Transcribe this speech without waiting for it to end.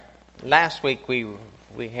Last week we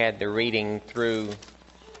had the reading through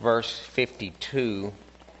verse 52.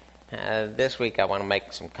 This week I want to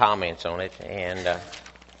make some comments on it, and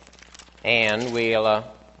we'll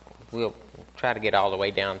try to get all the way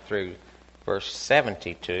down through verse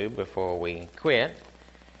 72 before we quit.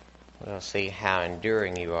 We'll see how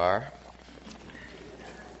enduring you are.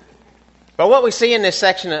 But what we see in this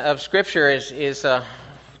section of Scripture is if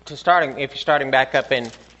you're starting back up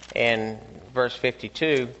in verse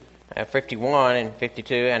 52. 51 and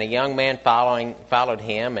 52, and a young man followed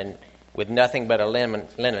him, and with nothing but a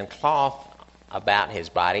linen cloth about his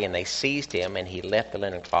body, and they seized him, and he left the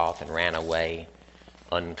linen cloth and ran away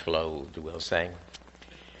unclothed, we'll say.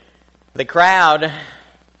 When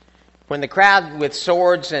the crowd with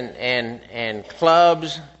swords and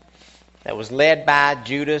clubs that was led by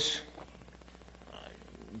Judas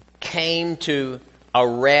came to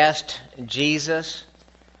arrest Jesus,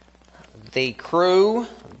 the crew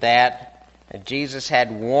that Jesus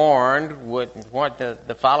had warned what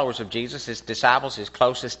the followers of Jesus, his disciples, his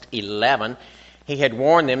closest 11, he had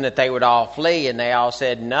warned them that they would all flee, and they all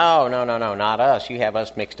said, no, not us. You have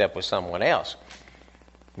us mixed up with someone else.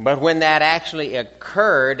 But when that actually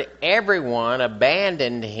occurred, everyone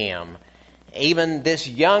abandoned him. Even this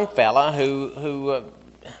young fella who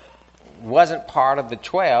wasn't part of the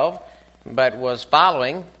 12, but was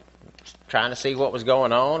following, trying to see what was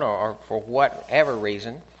going on or for whatever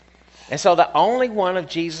reason. And so the only one of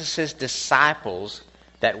Jesus' disciples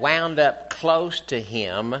that wound up close to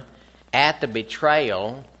him at the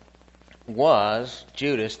betrayal was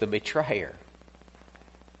Judas the betrayer.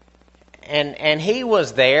 And he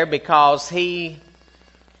was there because he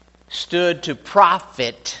stood to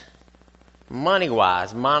profit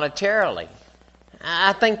money-wise, monetarily.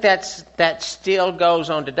 I think that still goes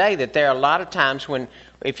on today, that there are a lot of times when,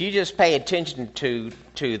 if you just pay attention to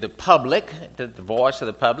the public, to the voice of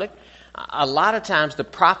the public, a lot of times the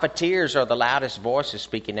profiteers are the loudest voices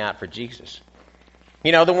speaking out for Jesus.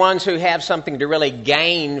 You know, the ones who have something to really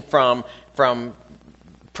gain from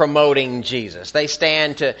promoting Jesus. They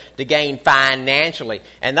stand to gain financially.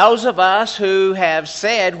 And those of us who have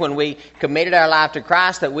said when we committed our life to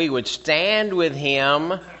Christ that we would stand with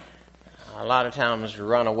Him, a lot of times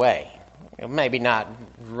run away. Maybe not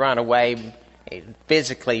run away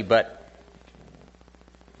physically, but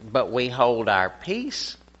we hold our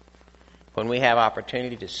peace when we have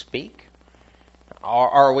opportunity to speak.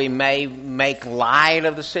 Or we may make light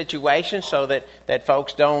of the situation so that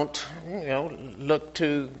folks don't, look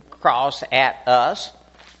too cross at us.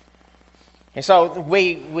 And so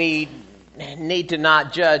we need to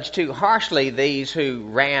not judge too harshly these who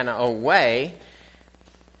ran away.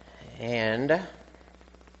 And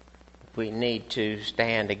we need to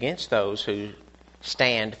stand against those who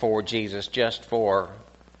stand for Jesus just for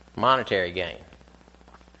monetary gain.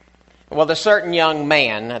 Well, the certain young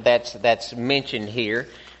man that's mentioned here,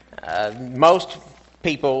 most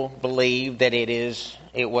people believe that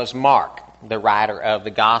it was Mark, the writer of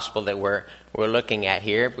the gospel that we're looking at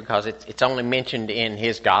here, because it's only mentioned in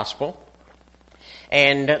his gospel.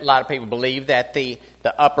 And a lot of people believe that the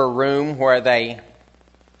upper room where they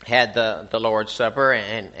had the Lord's Supper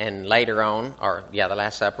and later on, the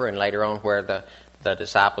Last Supper, and later on where the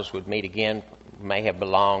disciples would meet again may have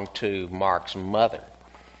belonged to Mark's mother.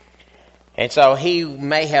 And so he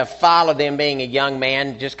may have followed them being a young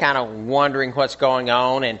man, just kind of wondering what's going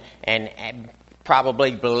on and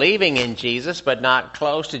probably believing in Jesus, but not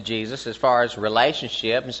close to Jesus as far as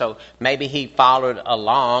relationship. And so maybe he followed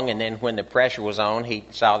along, and then when the pressure was on, he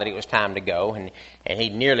saw that it was time to go, and he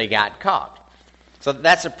nearly got caught. So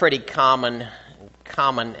that's a pretty common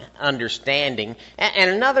understanding. And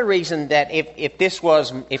another reason that if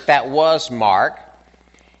that was Mark,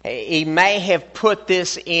 he may have put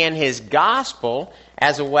this in his gospel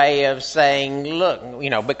as a way of saying, look,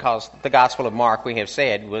 because the Gospel of Mark, we have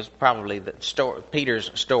said, was probably Peter's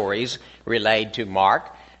stories relayed to Mark,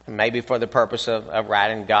 maybe for the purpose of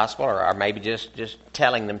writing the gospel, or maybe just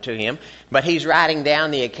telling them to him. But he's writing down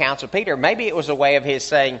the accounts of Peter. Maybe it was a way of his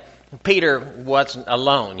saying, Peter wasn't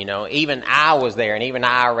alone, even I was there, and even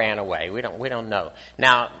I ran away. We don't know.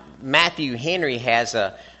 Now, Matthew Henry has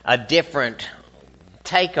a different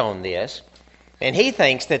take on this, and he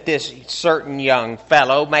thinks that this certain young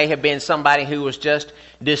fellow may have been somebody who was just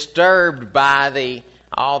disturbed by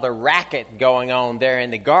all the racket going on there in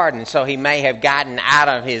the garden, so he may have gotten out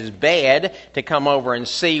of his bed to come over and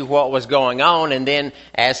see what was going on, and then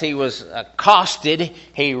as he was accosted,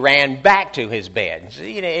 he ran back to his bed. So,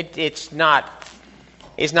 it's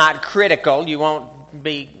not critical. You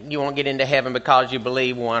won't get into heaven because you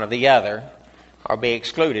believe one or the other, or be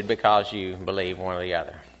excluded because you believe one or the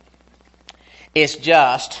other. It's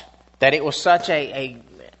just that it was such a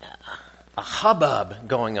hubbub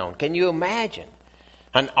going on. Can you imagine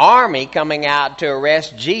an army coming out to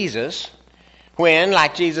arrest Jesus when,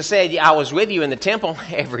 like Jesus said, I was with you in the temple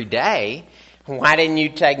every day? Why didn't you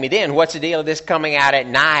take me then? What's the deal of this coming out at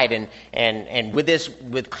night and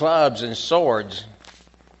with clubs and swords?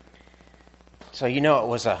 So it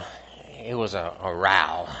was a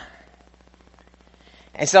row.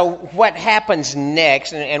 And so what happens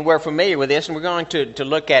next, and we're familiar with this, and we're going to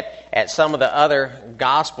look at some of the other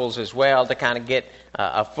Gospels as well to kind of get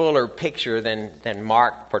a fuller picture than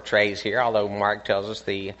Mark portrays here, although Mark tells us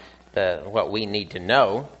the what we need to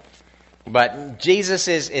know. But Jesus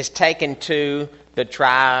is taken to the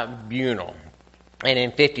tribunal. And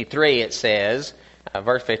in 53 it says,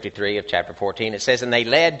 verse 53 of chapter 14, it says, "And they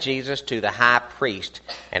led Jesus to the high priest,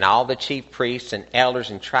 and all the chief priests and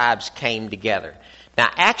elders and tribes came together." Now,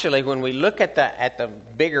 actually, when we look at the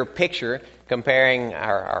bigger picture, comparing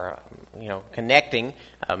or connecting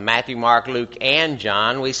Matthew, Mark, Luke, and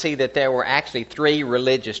John, we see that there were actually 3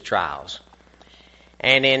 religious trials.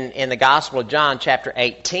 And in the Gospel of John, chapter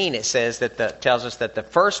 18, it says tells us that the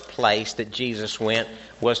first place that Jesus went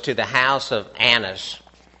was to the house of Annas.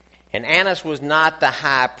 And Annas was not the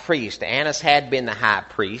high priest. Annas had been the high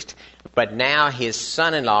priest, but now his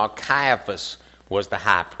son-in-law Caiaphas was the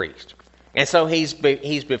high priest. And so he's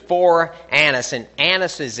before Annas, and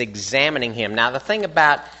Annas is examining him. Now, the thing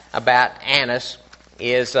about Annas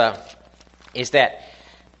is that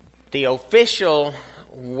the official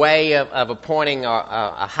way of appointing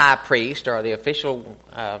a high priest, or the official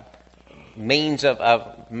means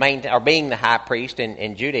of being the high priest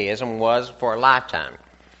in Judaism, was for a lifetime.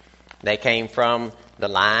 They came from the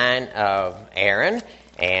line of Aaron,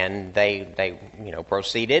 and they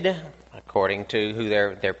proceeded according to who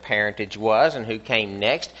their parentage was and who came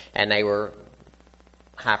next, and they were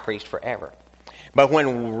high priest forever. But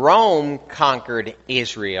when Rome conquered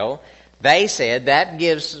Israel, they said that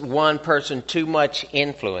gives one person too much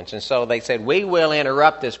influence. And so they said, we will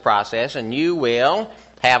interrupt this process, and you will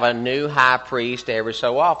have a new high priest every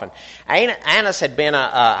so often. Annas had been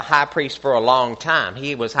a high priest for a long time.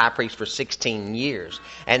 He was high priest for 16 years.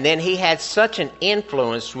 And then he had such an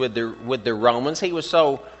influence with the Romans. He was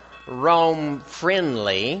so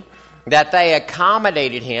Rome-friendly that they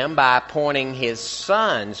accommodated him by appointing his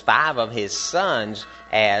sons, 5 of his sons,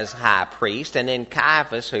 as high priest, and then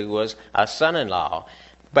Caiaphas, who was a son-in-law.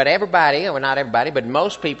 But everybody, well, not everybody, but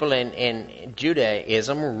most people in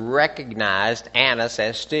Judaism recognized Annas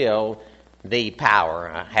as still the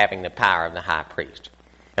power, having the power of the high priest.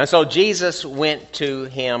 And so Jesus went to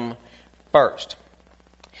him first,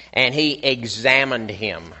 and he examined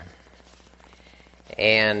him.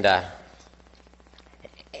 And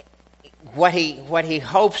what he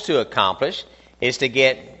hopes to accomplish is to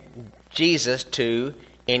get Jesus to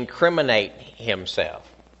incriminate himself.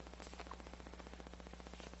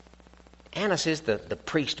 Annas is the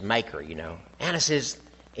priest maker, Annas is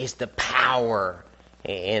the power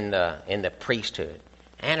in the priesthood.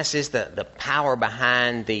 Annas is the power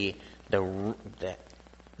behind the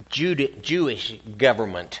Jewish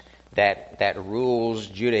government that rules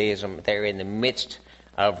Judaism there in the midst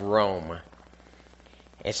of Rome.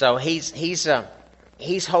 And so he's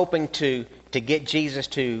hoping to get Jesus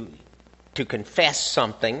to confess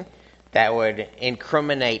something that would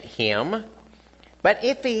incriminate him. But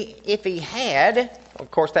if he had,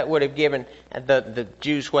 of course, that would have given the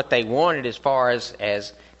Jews what they wanted as far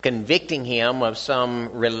as convicting him of some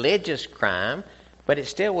religious crime, but it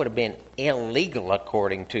still would have been illegal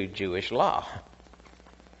according to Jewish law.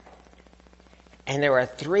 And there are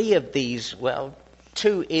 3 of these,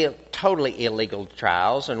 2 totally illegal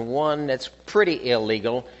trials and 1 that's pretty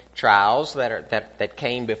illegal trials that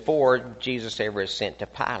came before Jesus ever is sent to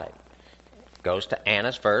Pilate. Goes to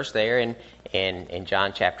Annas first there in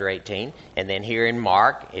John chapter 18, and then here in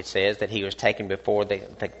Mark it says that he was taken before the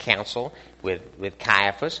council with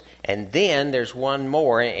Caiaphas, and then there's one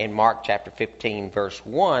more in Mark chapter 15 verse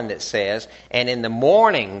 1 that says, and in the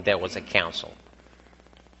morning there was a council.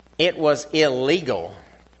 It was illegal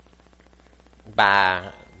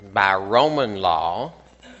by Roman law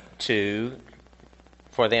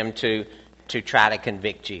for them to try to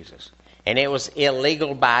convict Jesus. And it was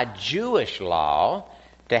illegal by Jewish law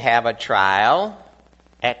to have a trial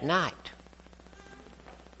at night.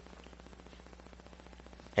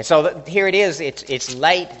 And so here it is. It's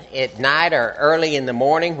late at night or early in the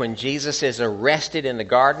morning when Jesus is arrested in the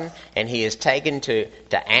garden, and he is taken to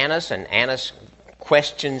Annas, and Annas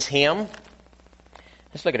questions him.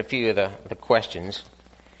 Let's look at a few of the questions.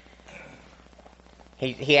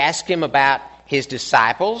 He asked him about his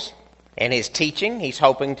disciples. and his teaching. He's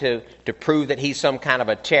hoping to prove that he's some kind of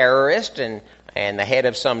a terrorist and the head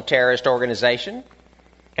of some terrorist organization.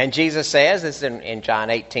 And Jesus says, this is in John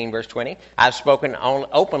 18, verse 20, I've spoken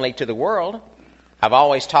openly to the world. I've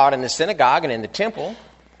always taught in the synagogue and in the temple,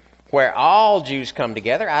 where all Jews come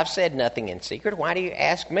together. I've said nothing in secret. Why do you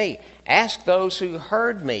ask me? Ask those who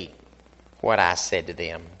heard me what I said to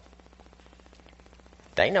them.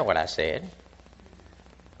 They know what I said.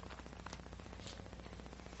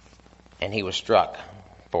 And he was struck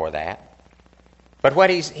for that. But what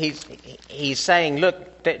he's saying,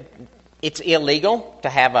 look, it's illegal to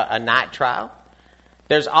have a night trial.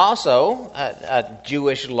 There's also a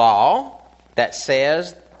Jewish law that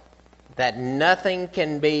says that nothing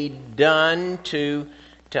can be done to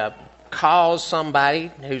cause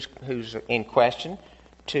somebody who's in question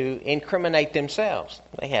to incriminate themselves.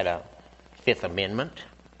 They had a Fifth Amendment.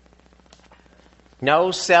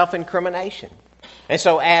 No self-incrimination. And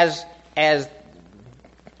so as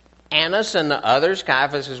Annas and the others,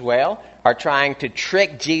 Caiaphas as well, are trying to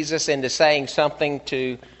trick Jesus into saying something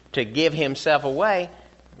to give himself away,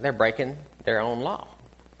 they're breaking their own law.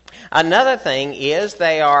 Another thing is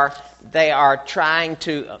they are trying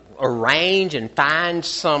to arrange and find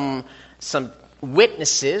some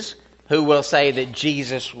witnesses who will say that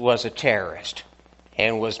Jesus was a terrorist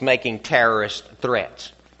and was making terrorist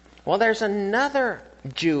threats. Well, there's another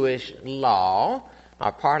Jewish law,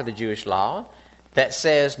 or part of the Jewish law, that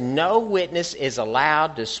says no witness is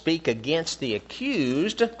allowed to speak against the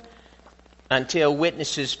accused until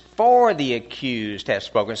witnesses for the accused have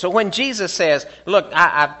spoken. So when Jesus says, look,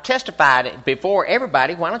 I've testified before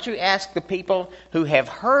everybody, why don't you ask the people who have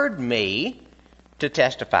heard me to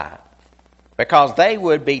testify? Because they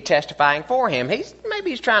would be testifying for him. Maybe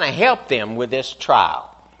he's trying to help them with this trial.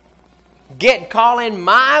 Call in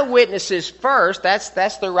my witnesses first,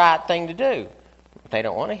 that's the right thing to do. They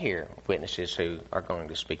don't want to hear witnesses who are going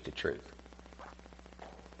to speak the truth.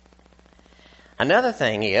 Another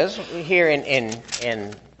thing is, here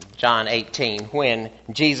in John 18, when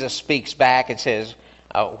Jesus speaks back and says,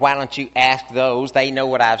 why don't you ask those, they know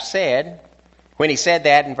what I've said. When he said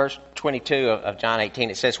that in verse 22 of John 18,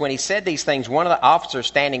 it says, when he said these things, one of the officers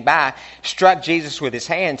standing by struck Jesus with his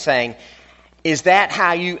hand, saying, is that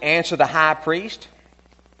how you answer the high priest?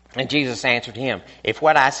 And Jesus answered him, if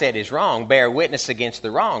what I said is wrong, bear witness against the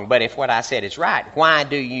wrong. But if what I said is right, why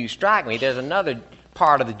do you strike me? There's another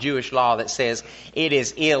part of the Jewish law that says it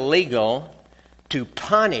is illegal to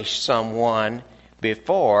punish someone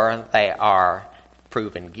before they are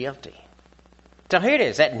proven guilty. So here it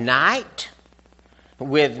is, at night,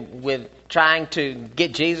 with trying to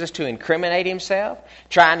get Jesus to incriminate himself,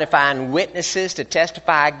 trying to find witnesses to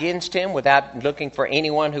testify against him without looking for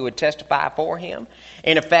anyone who would testify for him.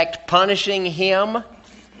 In effect, punishing him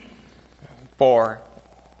for...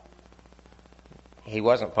 He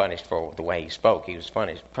wasn't punished for the way he spoke. He was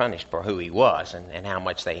punished for who he was and how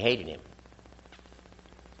much they hated him.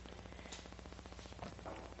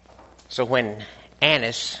 So when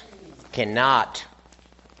Annas cannot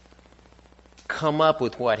come up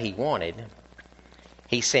with what he wanted,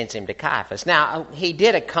 he sends him to Caiaphas. Now, he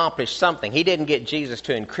did accomplish something. He didn't get Jesus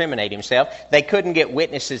to incriminate himself. They couldn't get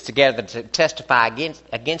witnesses together to testify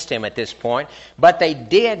against him at this point, but they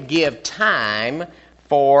did give time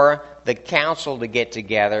for the council to get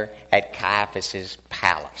together at Caiaphas'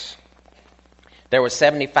 palace. There were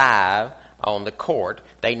 75 on the court.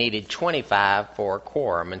 They needed 25 for a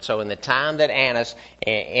quorum. And so in the time that Annas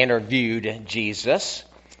interviewed Jesus,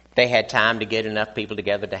 they had time to get enough people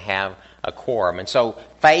together to have a quorum. And so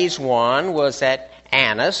phase 1 was at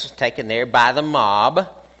Annas, taken there by the mob.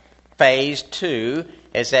 Phase 2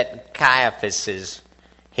 is at Caiaphas'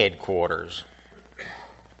 headquarters.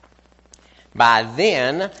 By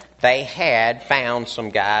then, they had found some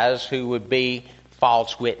guys who would be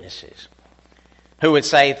false witnesses, who would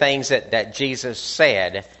say things that Jesus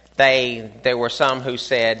said. There were some who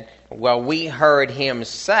said, well, we heard him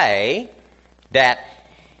say that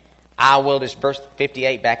verse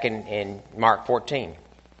 58 back in Mark 14.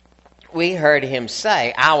 We heard him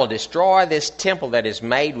say, I will destroy this temple that is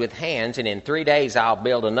made with hands, and in 3 days I'll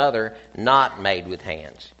build another not made with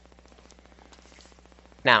hands.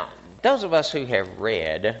 Now, those of us who have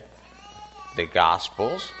read the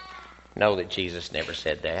Gospels know that Jesus never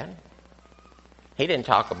said that. He didn't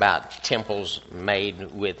talk about temples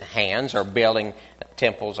made with hands or building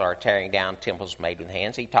temples or tearing down temples made with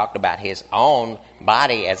hands. He talked about his own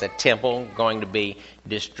body as a temple going to be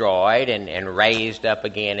destroyed and raised up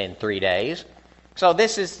again in 3 days. So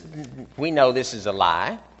we know this is a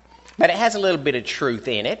lie, but it has a little bit of truth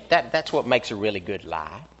in it. That's what makes a really good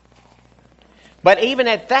lie. But even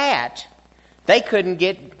at that, They couldn't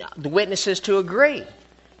get the witnesses to agree.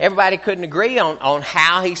 Everybody couldn't agree on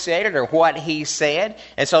how he said it or what he said.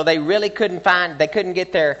 And so they really couldn't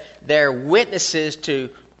get their witnesses to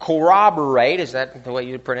corroborate, is that the way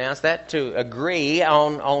you pronounce that? To agree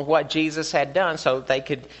on what Jesus had done so they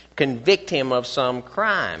could convict him of some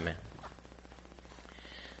crime.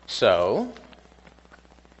 So,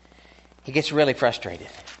 he gets really frustrated.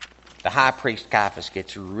 The high priest Caiaphas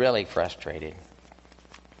gets really frustrated.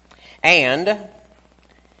 And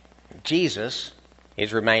Jesus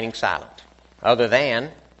is remaining silent. Other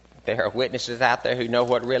than there are witnesses out there who know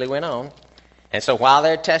what really went on. And so while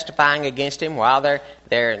they're testifying against him, while they're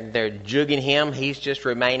jugging him, he's just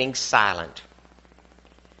remaining silent.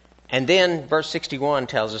 And then verse 61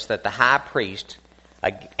 tells us that the high priest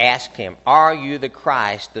asked him, "Are you the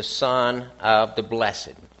Christ, the Son of the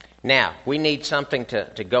Blessed?" Now, we need something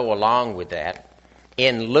to go along with that.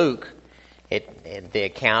 In Luke, the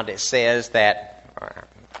account, it says that,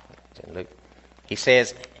 in Luke, he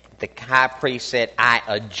says, the high priest said, "I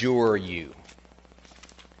adjure you."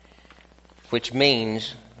 Which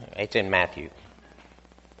means, it's in Matthew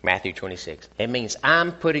 26. It means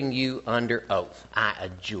I'm putting you under oath. I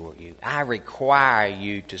adjure you. I require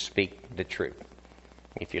you to speak the truth.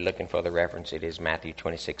 If you're looking for the reference, it is Matthew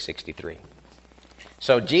 26:63.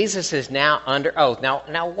 So Jesus is now under oath.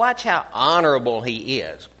 Now watch how honorable he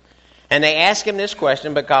is. And they ask him this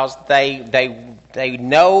question because they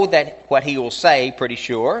know that what he will say, pretty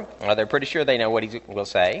sure. Or they're pretty sure they know what he will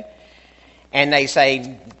say. And they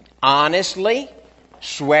say, honestly,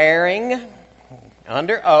 swearing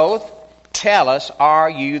under oath, tell us, are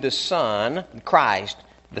you the Son, Christ,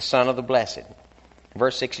 the Son of the Blessed?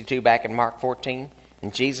 Verse 62 back in Mark 14.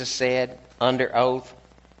 And Jesus said, under oath,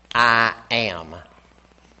 I am.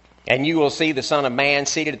 And you will see the Son of Man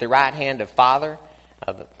seated at the right hand of Father,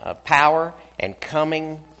 of power, and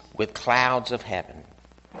coming with clouds of heaven.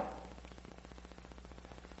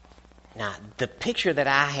 Now, the picture that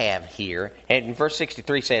I have here, and verse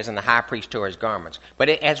 63 says, and the high priest tore his garments. But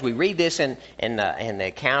as we read this in the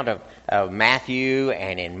account of Matthew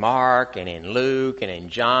and in Mark and in Luke and in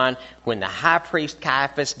John, when the high priest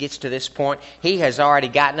Caiaphas gets to this point, he has already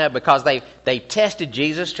gotten up because they tested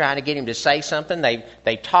Jesus trying to get him to say something.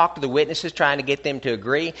 They talked to the witnesses trying to get them to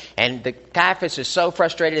agree. And the Caiaphas is so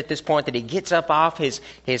frustrated at this point that he gets up off his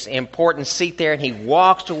important seat there and he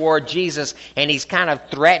walks toward Jesus and he's kind of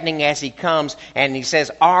threatening as he comes, and he says,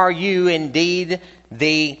 are you indeed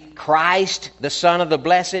the Christ, the Son of the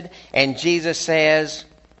Blessed? And Jesus says,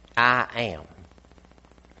 I am.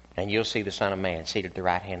 And you'll see the Son of Man seated at the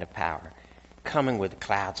right hand of power, coming with the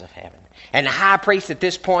clouds of heaven. And the high priest at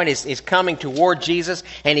this point is coming toward Jesus,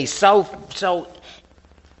 and he's so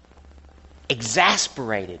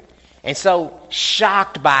exasperated and so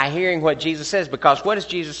shocked by hearing what Jesus says, because what is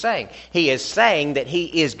Jesus saying? He is saying that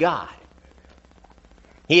he is God.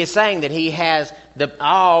 He is saying that he has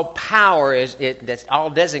all power, that all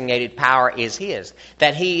designated power is his.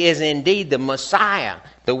 That he is indeed the Messiah,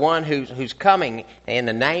 the one who's coming in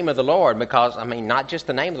the name of the Lord. Because, not just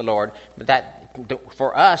the name of the Lord, but that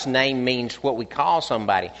for us, name means what we call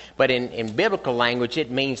somebody. But in biblical language, it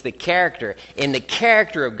means the character. In the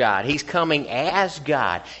character of God, he's coming as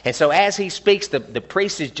God. And so as he speaks, the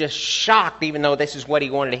priest is just shocked, even though this is what he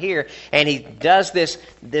wanted to hear. And he does this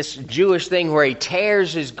Jewish thing where he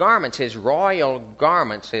tears his garments, his royal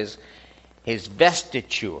garments, his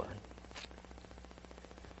vestiture,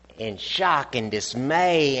 in shock and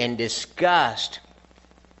dismay and disgust.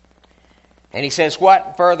 And he says,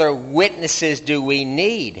 what further witnesses do we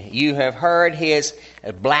need? You have heard his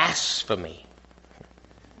blasphemy.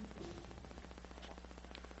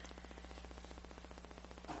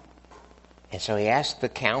 And so he asks the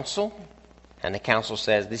council, and the council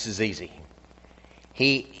says, this is easy.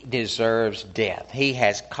 He deserves death. He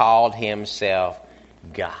has called himself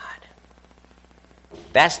God.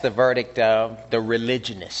 That's the verdict of the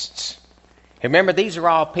religionists. Remember, these are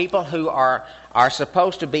all people who are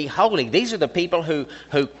supposed to be holy. These are the people who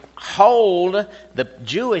hold the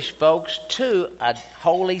Jewish folks to a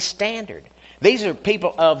holy standard. These are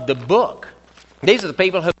people of the book. These are the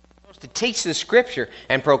people who are supposed to teach the Scripture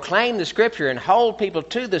and proclaim the Scripture and hold people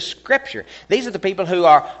to the Scripture. These are the people who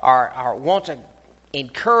are want to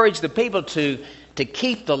encourage the people to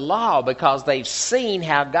keep the law, because they've seen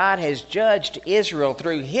how God has judged Israel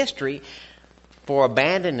through history for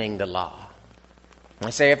abandoning the law. I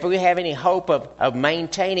say, if we have any hope of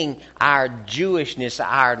maintaining our Jewishness,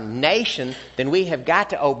 our nation, then we have got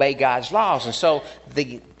to obey God's laws. And so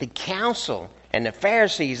the council and the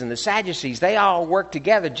Pharisees and the Sadducees, they all work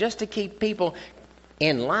together just to keep people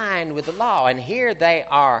in line with the law. And here they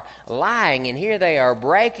are lying, and here they are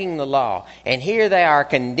breaking the law, and here they are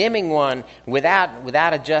condemning one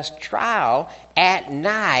without a just trial at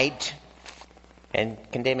night and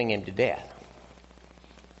condemning him to death.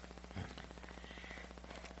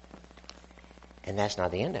 And that's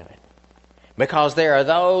not the end of it. Because there are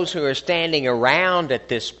those who are standing around at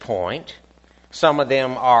this point. Some of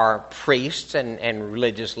them are priests and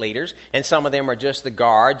religious leaders, and some of them are just the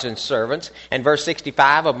guards and servants. And verse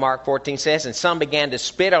 65 of Mark 14 says, "And some began to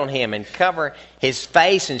spit on him and cover his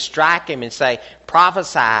face and strike him and say,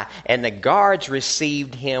 'Prophesy,' and the guards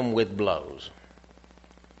received him with blows."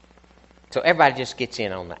 So everybody just gets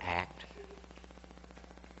in on the act.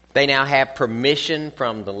 They now have permission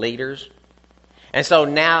from the leaders. And so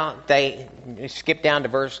now they skip down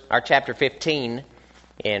to chapter 15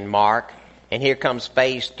 in Mark. And here comes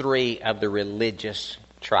phase 3 of the religious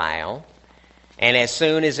trial. And as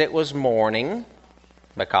soon as it was morning,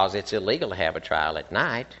 because it's illegal to have a trial at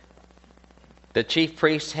night, the chief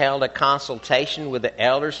priests held a consultation with the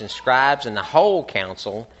elders and scribes and the whole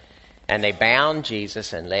council, and they bound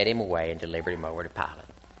Jesus and led him away and delivered him over to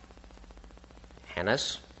Pilate.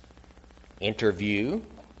 Annas, interview,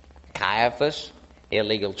 Caiaphas,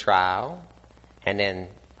 illegal trial, and then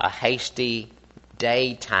a hasty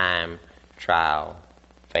daytime trial,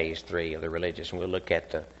 phase 3 of the religious. And we'll look at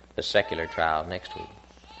the secular trial next week.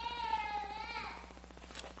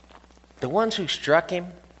 The ones who struck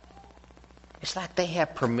him, it's like they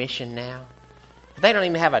have permission now. They don't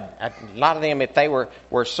even have a lot of them, if they were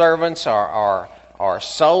servants or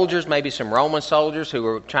soldiers, maybe some Roman soldiers who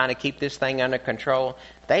were trying to keep this thing under control,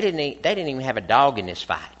 they didn't even have a dog in this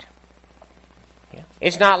fight. Yeah.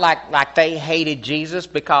 It's not like they hated Jesus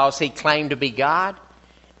because he claimed to be God.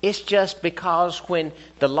 It's just because when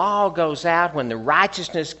the law goes out, when the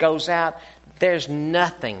righteousness goes out, there's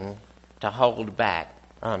nothing to hold back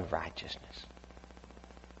unrighteousness.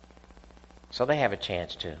 So they have a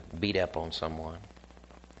chance to beat up on someone.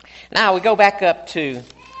 Now we go back up to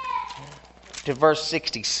verse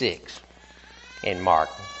 66 in Mark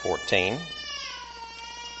 14.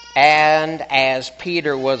 "And as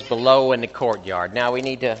Peter was below in the courtyard." Now we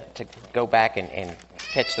need to go back and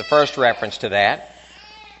catch the first reference to that,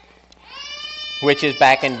 which is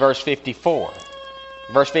back in verse 54.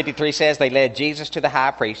 Verse 53 says, "They led Jesus to the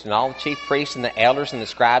high priest, and all the chief priests and the elders and the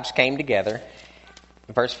scribes came together."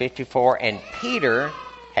 Verse 54, "And Peter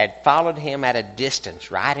had followed him at a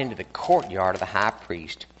distance right into the courtyard of the high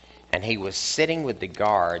priest, and he was sitting with the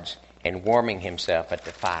guards and warming himself at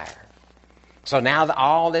the fire." So now that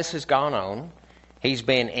all this has gone on, he's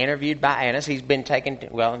been interviewed by Annas. He's been taken,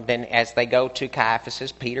 then as they go to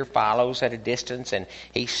Caiaphas, Peter follows at a distance and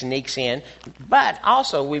he sneaks in. But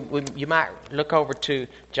also, you might look over to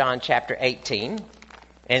John chapter 18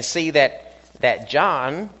 and see that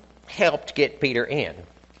John helped get Peter in.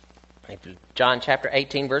 John chapter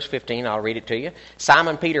 18, verse 15, I'll read it to you.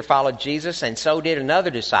 "Simon Peter followed Jesus, and so did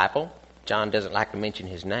another disciple." John doesn't like to mention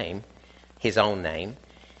his name, his own name.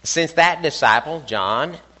 "Since that disciple,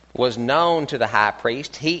 John, was known to the high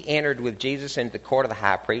priest, he entered with Jesus into the court of the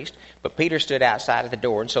high priest, but Peter stood outside at the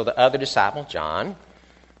door. And so the other disciple, John,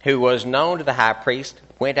 who was known to the high priest,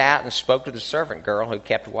 went out and spoke to the servant girl who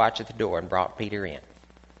kept watch at the door and brought Peter in."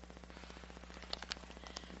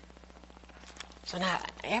 So now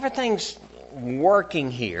everything's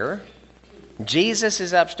working here. Jesus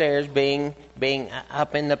is upstairs being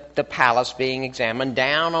up in the palace being examined.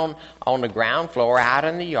 Down on the ground floor, out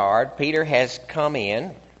in the yard, Peter has come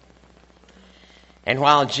in. And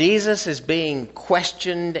while Jesus is being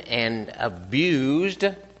questioned and abused,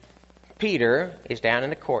 Peter is down in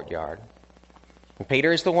the courtyard. And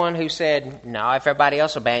Peter is the one who said, "No, if everybody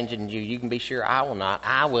else abandoned you, you can be sure I will not.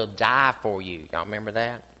 I will die for you." Y'all remember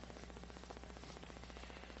that?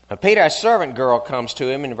 Now Peter, a servant girl comes to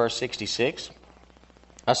him in verse 66.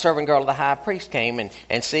 A servant girl of the high priest came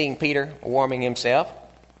and seeing Peter warming himself,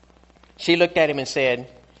 she looked at him and said,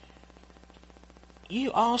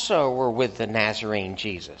 "You also were with the Nazarene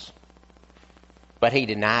Jesus." But he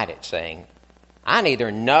denied it, saying, "I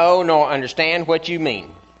neither know nor understand what you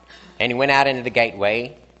mean." And he went out into the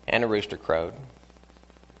gateway, and a rooster crowed.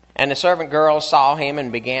 And the servant girl saw him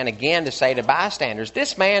and began again to say to bystanders,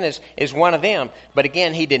 "This man is one of them." But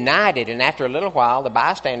again he denied it. And after a little while, the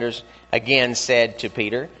bystanders again said to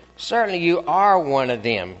Peter, "Certainly you are one of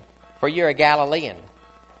them, for you're a Galilean."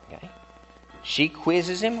 Okay. She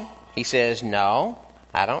quizzes him. He says, "No,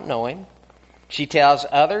 I don't know him." She tells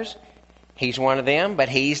others he's one of them, but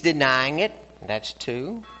he's denying it. That's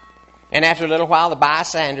 2. And after a little while, the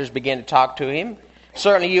bystanders began to talk to him.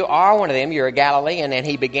 Certainly you are one of them. You're a Galilean. And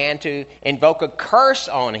he began to invoke a curse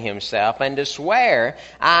on himself and to swear,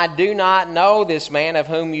 I do not know this man of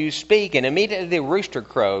whom you speak. And immediately the rooster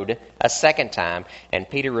crowed a second time. And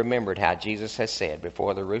Peter remembered how Jesus has said,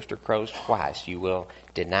 before the rooster crows twice, you will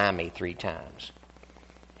deny me 3 times.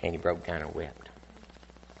 And he broke down and wept.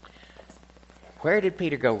 Where did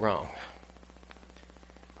Peter go wrong?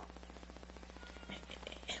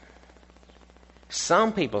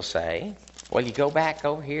 Some people say, well, you go back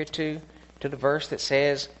over here to the verse that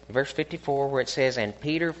says, verse 54, where it says, and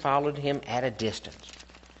Peter followed him at a distance.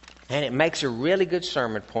 And it makes a really good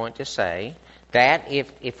sermon point to say that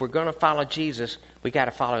if we're going to follow Jesus, we got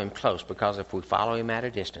to follow him close, because if we follow him at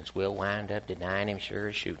a distance, we'll wind up denying him sure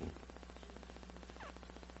as shooting.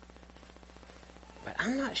 But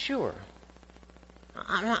I'm not sure.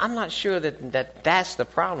 I'm not sure that that's the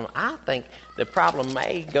problem. I think the problem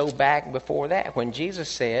may go back before that, when Jesus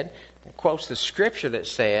said, quotes the scripture that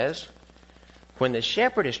says, when the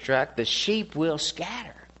shepherd is struck, the sheep will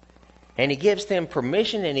scatter. And he gives them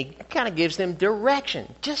permission, and he kind of gives them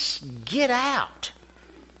direction. Just get out.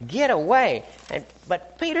 Get away.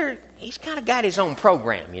 But Peter, he's kind of got his own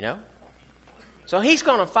program, you know. So he's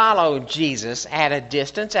going to follow Jesus at a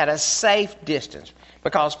distance, at a safe distance,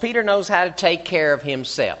 because Peter knows how to take care of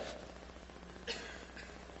himself.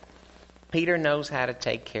 Peter knows how to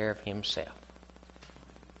take care of himself.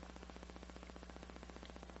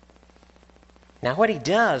 Now, what he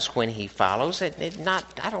does when he follows, I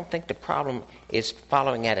don't think the problem is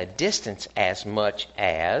following at a distance as much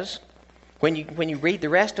as when you read the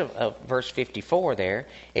rest of verse 54 there,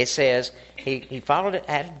 it says he followed it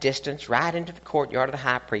at a distance right into the courtyard of the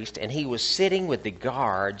high priest, and he was sitting with the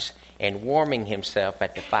guards and warming himself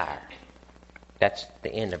at the fire. That's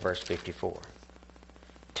the end of verse 54.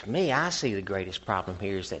 To me, I see the greatest problem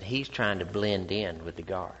here is that he's trying to blend in with the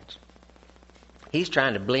guards. He's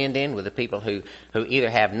trying to blend in with the people who either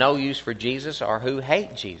have no use for Jesus or who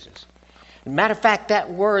hate Jesus. Matter of fact,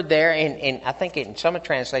 that word there, and I think in some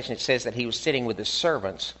translation it says that he was sitting with the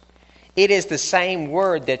servants. It is the same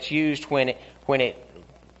word that's used when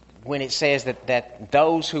it says that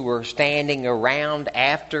those who were standing around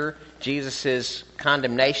after Jesus'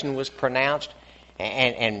 condemnation was pronounced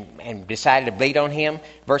and decided to bleed on him.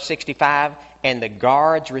 Verse 65, and the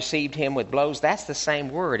guards received him with blows. That's the same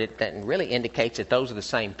word. That really indicates that those are the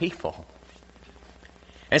same people.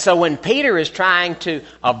 And so when Peter is trying to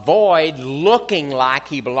avoid looking like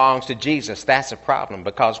he belongs to Jesus, that's a problem,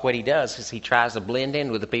 because what he does is he tries to blend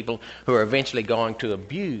in with the people who are eventually going to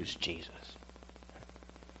abuse Jesus.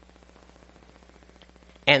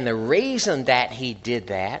 And the reason that he did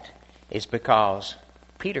that is because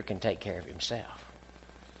Peter can take care of himself.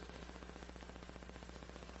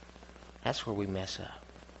 That's where we mess up.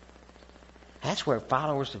 That's where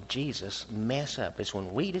followers of Jesus mess up. It's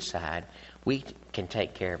when we decide we can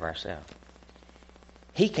take care of ourselves.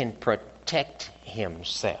 He can protect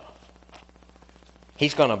himself.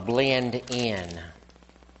 He's going to blend in.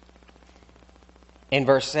 In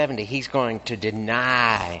verse 70, he's going to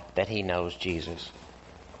deny that he knows Jesus.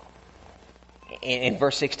 In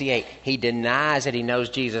verse 68, he denies that he knows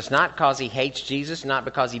Jesus, not because he hates Jesus, not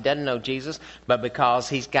because he doesn't know Jesus, but because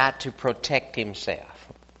he's got to protect himself.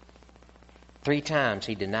 3 times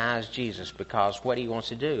he denies Jesus because what he wants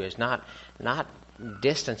to do is not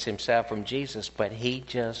distance himself from Jesus, but he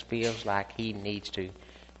just feels like he needs to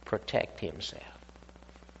protect himself.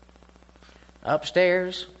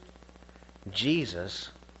 Upstairs, Jesus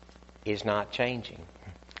is not changing.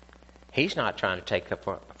 He's not trying to take up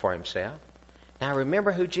for himself. Now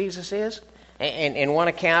remember who Jesus is? And in one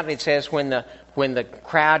account it says when the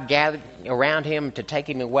crowd gathered around him to take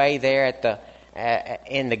him away there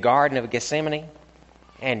in the Garden of Gethsemane,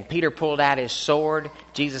 and Peter pulled out his sword,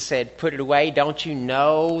 Jesus said, put it away. Don't you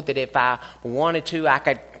know that if I wanted to, I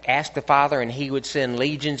could ask the Father and he would send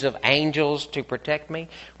legions of angels to protect me?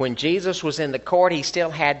 When Jesus was in the court, he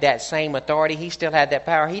still had that same authority. He still had that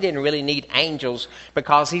power. He didn't really need angels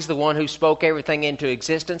because he's the one who spoke everything into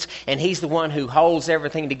existence, and he's the one who holds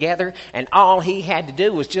everything together, and all he had to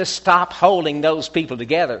do was just stop holding those people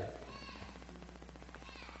together.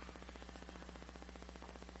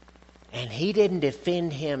 And he didn't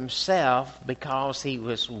defend himself because he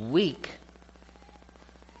was weak.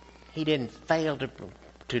 He didn't fail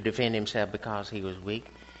to defend himself because he was weak.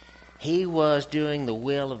 He was doing the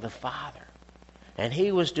will of the Father. And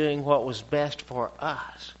he was doing what was best for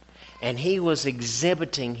us. And he was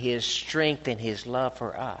exhibiting his strength and his love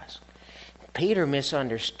for us. Peter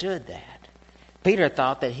misunderstood that. Peter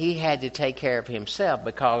thought that he had to take care of himself,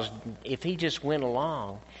 because if he just went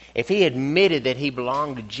along, if he admitted that he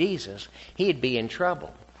belonged to Jesus, he'd be in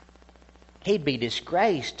trouble. he'd be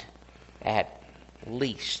disgraced at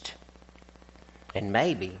least, and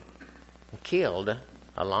maybe killed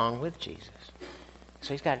along with Jesus.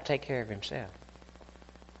 So he's got to take care of himself.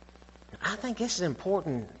 I think this is an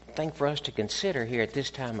important thing for us to consider here at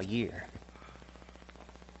this time of year.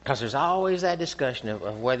 Because there's always that discussion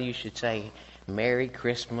of whether you should say Merry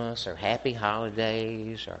Christmas or Happy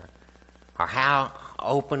Holidays or how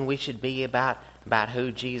open we should be about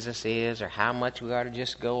who Jesus is or how much we ought to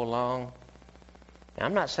just go along. Now,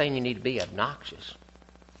 I'm not saying you need to be obnoxious.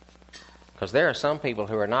 Because there are some people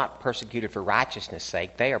who are not persecuted for righteousness'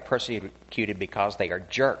 sake. They are persecuted because they are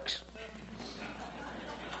jerks.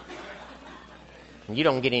 And you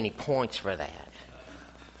don't get any points for that.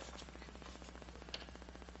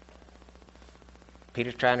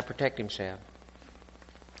 Peter's trying to protect himself.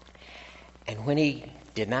 And when he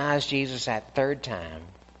denies Jesus that third time,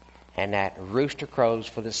 and that rooster crows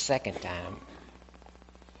for the second time,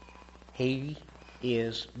 he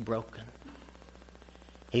is broken.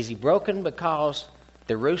 Is he broken because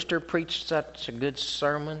the rooster preached such a good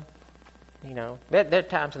sermon? You know, there are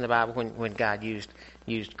times in the Bible when God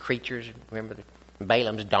used creatures. Remember,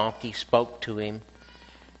 Balaam's donkey spoke to him.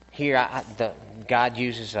 Here, God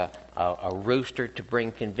uses a rooster to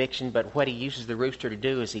bring conviction, but what he uses the rooster to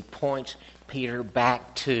do is he points Peter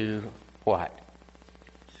back to what?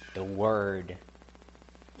 The Word.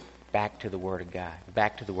 Back to the Word of God.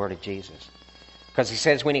 Back to the Word of Jesus. Because he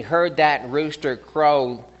says when he heard that rooster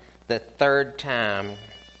crow the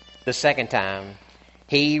second time,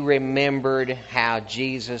 he remembered how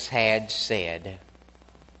Jesus had said.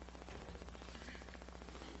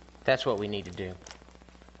 That's what we need to do.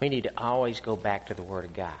 We need to always go back to the Word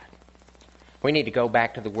of God. We need to go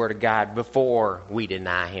back to the Word of God before we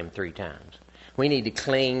deny Him 3 times. We need to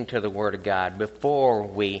cling to the Word of God before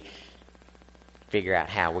we figure out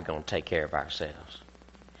how we're going to take care of ourselves.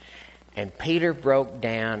 And Peter broke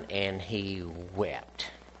down and he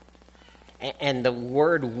wept. And the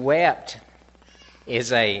word wept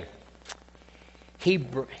is a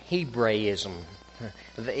Hebraism.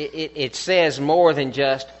 It says more than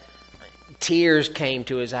just tears came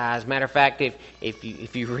to his eyes. Matter of fact,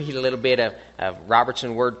 if you read a little bit of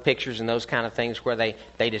Robertson word pictures and those kind of things where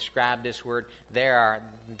they describe this word, there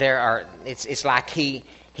are it's like he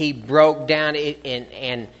broke down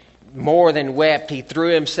and more than wept, he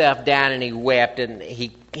threw himself down and he wept, and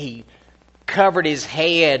he covered his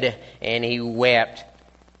head and he wept.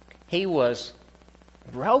 He was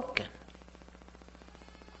broken.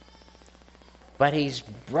 But he's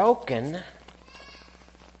broken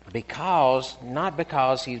not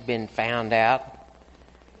because he's been found out,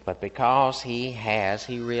 but because he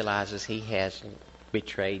realizes he has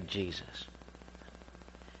betrayed Jesus.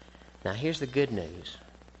 Now here's the good news.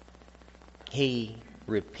 He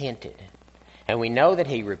repented. And we know that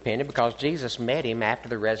he repented because Jesus met him after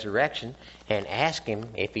the resurrection and asked him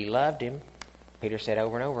if he loved him. Peter said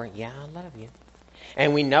over and over, "Yeah, I love you."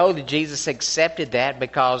 And we know that Jesus accepted that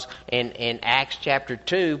because in Acts chapter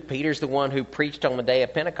 2, Peter's the one who preached on the day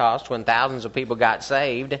of Pentecost when thousands of people got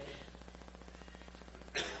saved.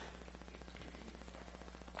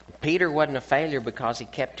 Peter wasn't a failure because he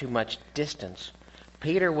kept too much distance.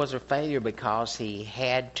 Peter was a failure because he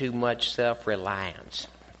had too much self-reliance.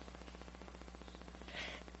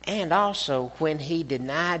 And also, when he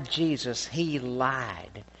denied Jesus, he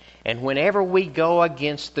lied. And whenever we go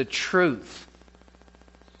against the truth,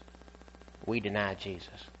 we deny Jesus.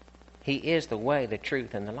 He is the way, the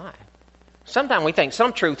truth, and the life. Sometimes we think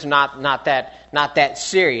some truth's not that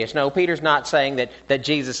serious. No, Peter's not saying that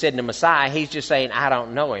Jesus isn't the Messiah. He's just saying, I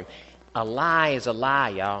don't know him. A lie is a lie,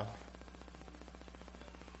 y'all.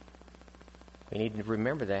 We need to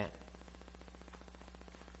remember that.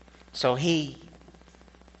 So he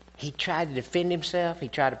tried to defend himself. He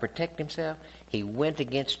tried to protect himself. He went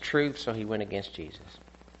against truth, so he went against Jesus.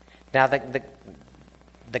 Now,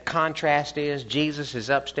 the contrast is Jesus is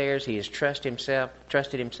upstairs. He has trusted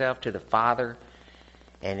himself to the Father,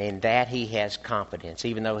 and in that he has confidence,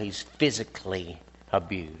 even though he's physically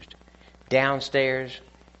abused. Downstairs,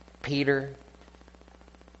 Peter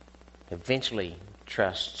eventually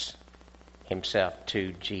trusts himself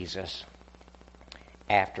to Jesus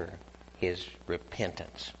after his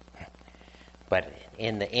repentance. But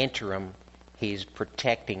in the interim, he's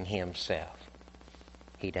protecting himself.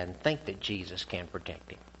 He doesn't think that Jesus can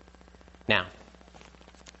protect him. Now,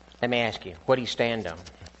 let me ask you, what do you stand on?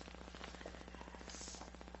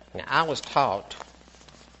 Now, I was taught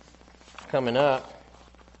coming up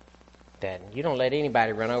that you don't let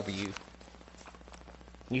anybody run over you.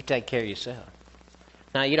 You take care of yourself.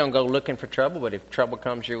 Now, you don't go looking for trouble, but if trouble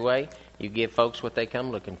comes your way, you give folks what they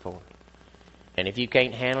come looking for. And if you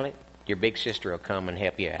can't handle it, Your big sister will come and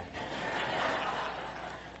help you out.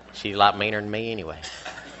 She's a lot meaner than me anyway.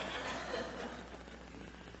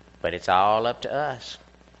 But it's all up to us.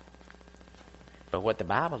 But what the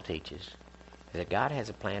Bible teaches is that God has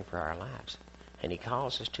a plan for our lives. And He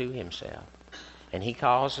calls us to Himself. And He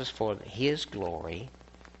calls us for His glory.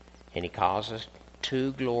 And He calls us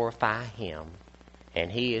to glorify Him.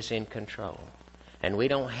 And He is in control. And we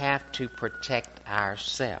don't have to protect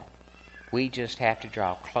ourselves. We just have to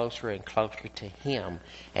draw closer and closer to Him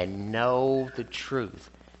and know the truth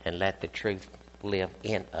and let the truth live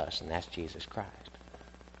in us, and that's Jesus Christ.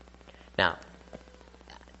 Now,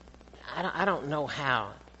 I don't know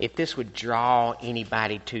how, if this would draw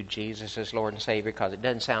anybody to Jesus as Lord and Savior, because it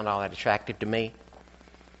doesn't sound all that attractive to me.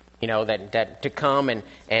 You know, that to come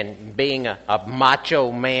and being a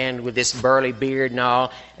macho man with this burly beard and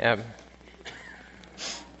all,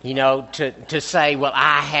 you know, to say, well,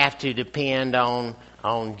 I have to depend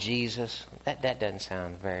on Jesus. That doesn't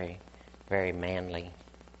sound very, very manly.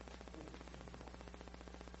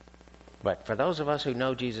 But for those of us who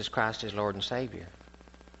know Jesus Christ as Lord and Savior,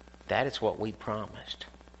 that is what we promised.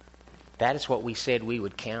 That is what we said we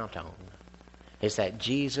would count on, is that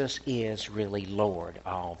Jesus is really Lord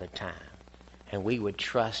all the time. And we would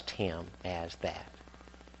trust Him as that.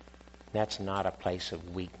 That's not a place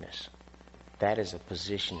of weakness. That is a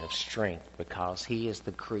position of strength, because He is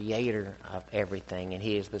the creator of everything and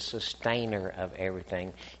He is the sustainer of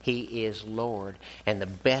everything. He is Lord. And the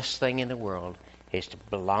best thing in the world is to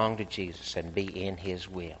belong to Jesus and be in His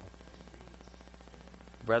will.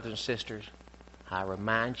 Brothers and sisters, I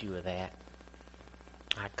remind you of that.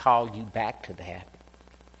 I call you back to that.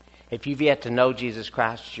 If you've yet to know Jesus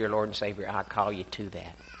Christ as your Lord and Savior, I call you to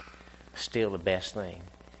that. Still the best thing.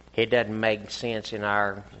 It doesn't make sense in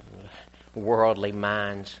our worldly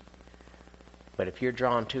minds, but if you're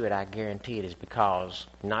drawn to it, I guarantee it is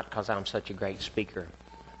not because I'm such a great speaker,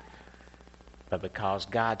 but because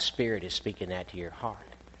God's Spirit is speaking that to your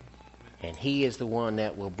heart. And He is the one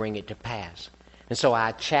that will bring it to pass. And so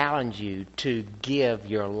I challenge you to give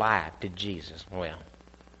your life to Jesus. Well,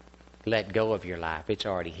 let go of your life. It's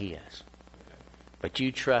already His. But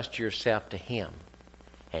you trust yourself to Him,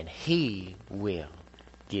 and He will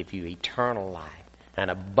give you eternal life, an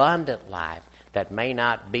abundant life that may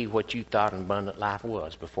not be what you thought an abundant life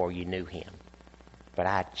was before you knew Him. But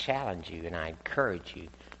I challenge you and I encourage you,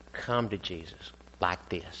 come to Jesus like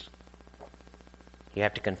this. You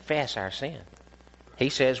have to confess our sin. He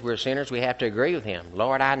says we're sinners. We have to agree with Him.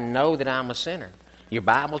 Lord, I know that I'm a sinner. Your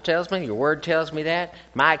Bible tells me, your Word tells me that.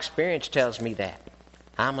 My experience tells me that.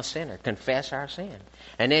 I'm a sinner. Confess our sin.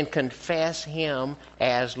 And then confess Him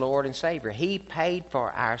as Lord and Savior. He paid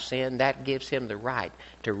for our sin. That gives Him the right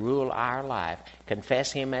to rule our life.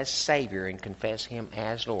 Confess Him as Savior and confess Him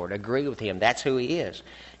as Lord. Agree with Him. That's who He is.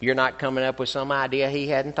 You're not coming up with some idea He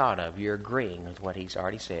hadn't thought of. You're agreeing with what He's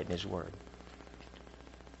already said in His Word.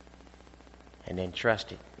 And then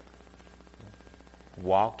trust it.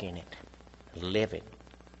 Walk in it. Live it.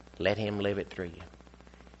 Let Him live it through you.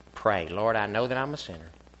 Pray, Lord, I know that I'm a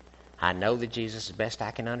sinner. I know that Jesus, as best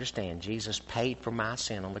I can understand, Jesus paid for my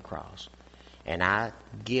sin on the cross. And I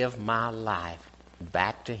give my life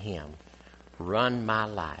back to Him. Run my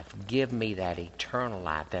life. Give me that eternal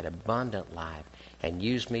life, that abundant life, and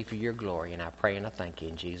use me for your glory. And I pray and I thank you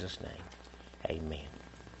in Jesus' name. Amen.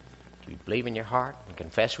 If you believe in your heart and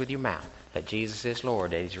confess with your mouth that Jesus is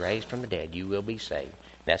Lord, that He's raised from the dead, you will be saved.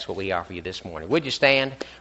 That's what we offer you this morning. Would you stand?